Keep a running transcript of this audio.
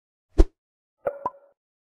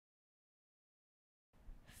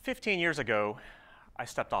15 years ago, I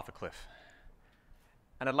stepped off a cliff.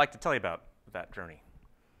 And I'd like to tell you about that journey.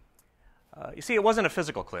 You see, it wasn't a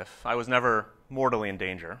physical cliff. I was never mortally in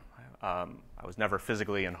danger. I was never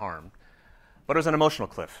physically in harm. But it was an emotional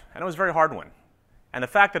cliff, and it was a very hard one. And the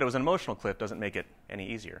fact that it was an emotional cliff doesn't make it any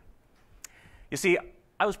easier. You see,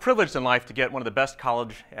 I was privileged in life to get one of the best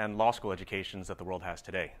college and law school educations that the world has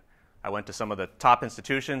today. I went to some of the top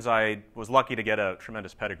institutions. I was lucky to get a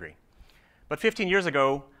tremendous pedigree. But 15 years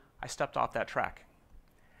ago, I stepped off that track.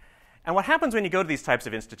 And what happens when you go to these types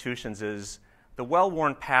of institutions is the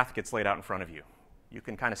well-worn path gets laid out in front of you. You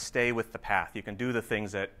can kind of stay with the path. You can do the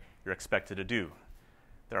things that you're expected to do.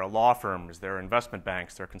 There are law firms, there are investment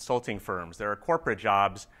banks, there are consulting firms, there are corporate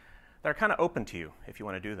jobs that are kind of open to you if you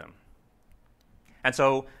want to do them. And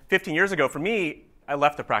so 15 years ago, for me, I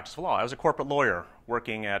left the practice of law. I was a corporate lawyer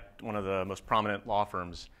working at one of the most prominent law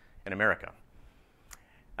firms in America.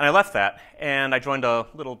 And I left that, and I joined a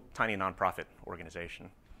little tiny nonprofit organization.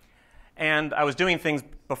 And I was doing things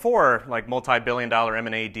before, like multi-billion-dollar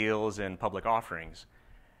M&A deals and public offerings.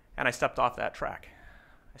 And I stepped off that track.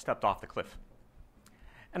 I stepped off the cliff.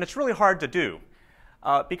 And it's really hard to do,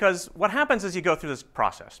 because what happens is you go through this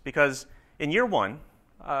process. Because in year one,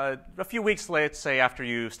 a few weeks, let's say, after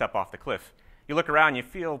you step off the cliff, you look around and you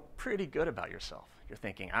feel pretty good about yourself. You're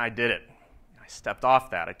thinking, I did it. I stepped off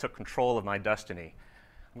that. I took control of my destiny.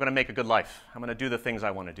 I'm going to make a good life. I'm going to do the things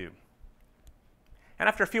I want to do. And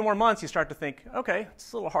after a few more months, you start to think, okay,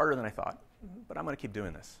 it's a little harder than I thought, but I'm going to keep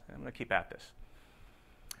doing this. I'm going to keep at this.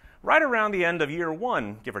 Right around the end of year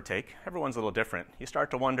one, give or take, everyone's a little different. You start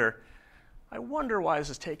to wonder, I wonder why this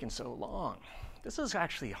is taking so long. This is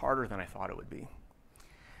actually harder than I thought it would be.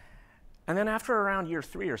 And then after around year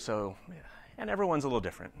 3 or so, and everyone's a little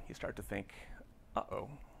different, you start to think, uh-oh,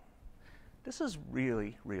 this is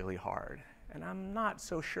really, really hard, and I'm not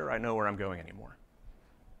so sure I know where I'm going anymore.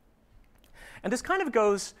 And this kind of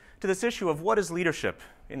goes to this issue of what is leadership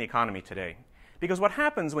in the economy today. Because what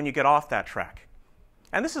happens when you get off that track,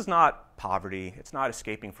 and this is not poverty, it's not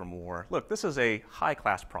escaping from war. Look, this is a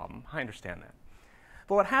high-class problem. I understand that.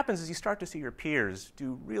 But what happens is you start to see your peers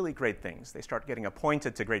do really great things. They start getting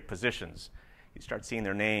appointed to great positions. You start seeing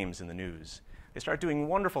their names in the news. They start doing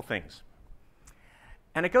wonderful things.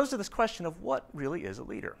 And it goes to this question of what really is a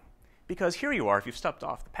leader. Because here you are, if you've stepped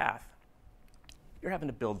off the path, you're having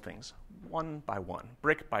to build things one by one,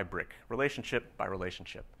 brick by brick, relationship by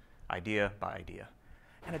relationship, idea by idea.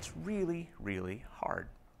 And it's really, really hard.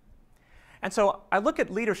 And so I look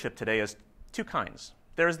at leadership today as two kinds.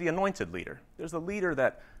 There's the anointed leader. There's the leader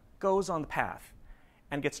that goes on the path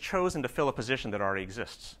and gets chosen to fill a position that already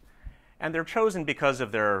exists. And they're chosen because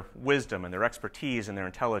of their wisdom and their expertise and their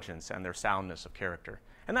intelligence and their soundness of character.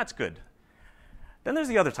 And that's good. Then there's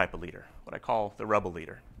the other type of leader, what I call the rebel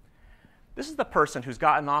leader. This is the person who's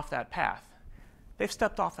gotten off that path. They've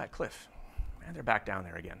stepped off that cliff, and they're back down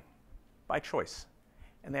there again, by choice.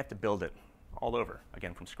 And they have to build it all over,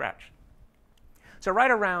 again, from scratch. So right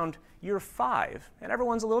around year 5, and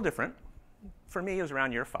everyone's a little different. For me, it was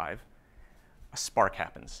around year 5, a spark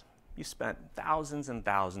happens. You spent thousands and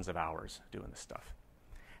thousands of hours doing this stuff.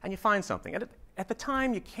 And you find something. And at the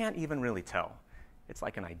time, you can't even really tell. It's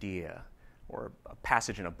like an idea, or a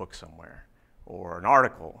passage in a book somewhere, or an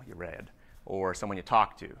article you read, or someone you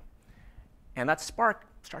talked to. And that spark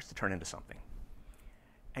starts to turn into something.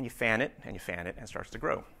 And you fan it, and it starts to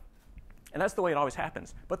grow. And that's the way it always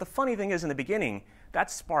happens. But the funny thing is, in the beginning, that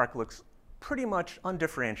spark looks pretty much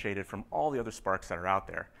undifferentiated from all the other sparks that are out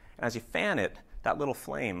there. And as you fan it, that little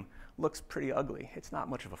flame looks pretty ugly. It's not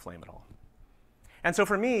much of a flame at all. And so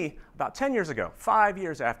for me, about 10 years ago, 5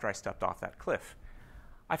 years after I stepped off that cliff,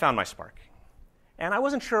 I found my spark. And I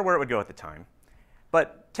wasn't sure where it would go at the time.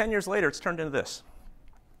 But 10 years later, it's turned into this.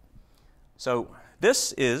 So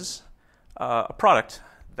this is a product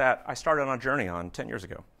that I started on a journey on 10 years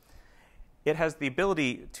ago. It has the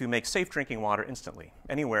ability to make safe drinking water instantly,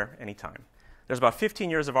 anywhere, anytime. There's about 15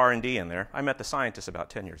 years of R&D in there. I met the scientists about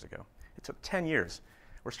 10 years ago. It took 10 years.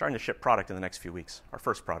 We're starting to ship product in the next few weeks, our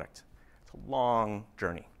first product. It's a long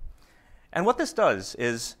journey. And what this does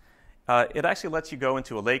is it actually lets you go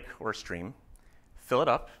into a lake or a stream, fill it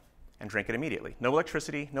up, and drink it immediately. No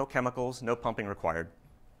electricity, no chemicals, no pumping required.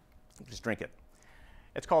 You just drink it.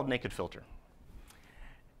 It's called Naked Filter.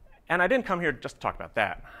 And I didn't come here just to talk about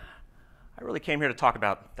that. I really came here to talk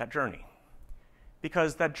about that journey.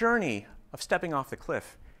 Because that journey of stepping off the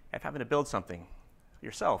cliff and having to build something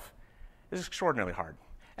yourself is extraordinarily hard.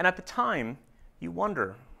 And at the time, you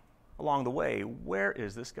wonder along the way, where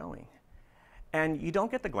is this going? And you don't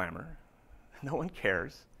get the glamour. No one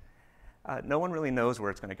cares. No one really knows where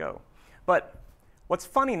it's going to go. But what's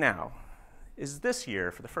funny now is this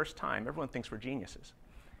year, for the first time, everyone thinks we're geniuses.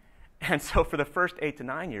 And so for the first 8 to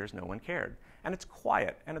 9 years, no one cared. And it's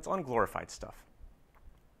quiet, and it's unglorified stuff.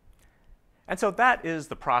 And so that is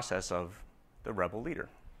the process of the rebel leader.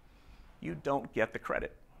 You don't get the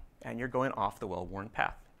credit, and you're going off the well-worn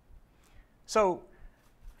path. So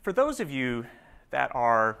for those of you that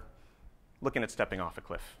are looking at stepping off a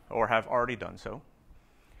cliff, or have already done so,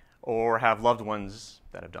 or have loved ones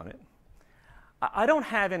that have done it, I don't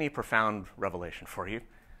have any profound revelation for you.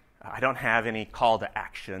 I don't have any call to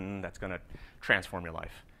action that's going to transform your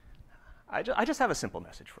life. I just have a simple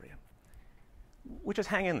message for you, which is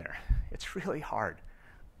hang in there. It's really hard.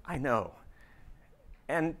 I know.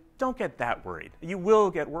 And don't get that worried. You will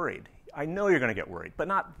get worried. I know you're going to get worried, but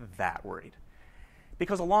not that worried.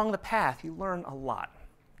 Because along the path, you learn a lot.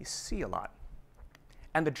 You see a lot.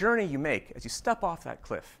 And the journey you make as you step off that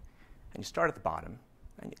cliff and you start at the bottom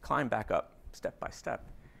and you climb back up step by step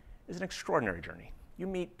is an extraordinary journey. You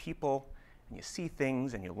meet people and you see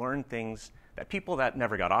things and you learn things that people that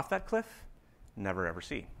never got off that cliff never ever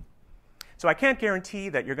see. So I can't guarantee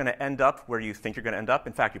that you're going to end up where you think you're going to end up.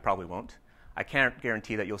 In fact, you probably won't. I can't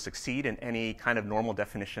guarantee that you'll succeed in any kind of normal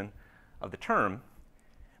definition of the term.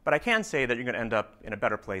 But I can say that you're going to end up in a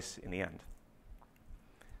better place in the end.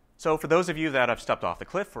 So for those of you that have stepped off the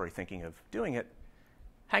cliff or are thinking of doing it,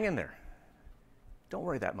 hang in there. Don't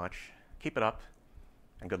worry that much. Keep it up,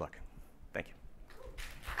 and good luck. Thank you.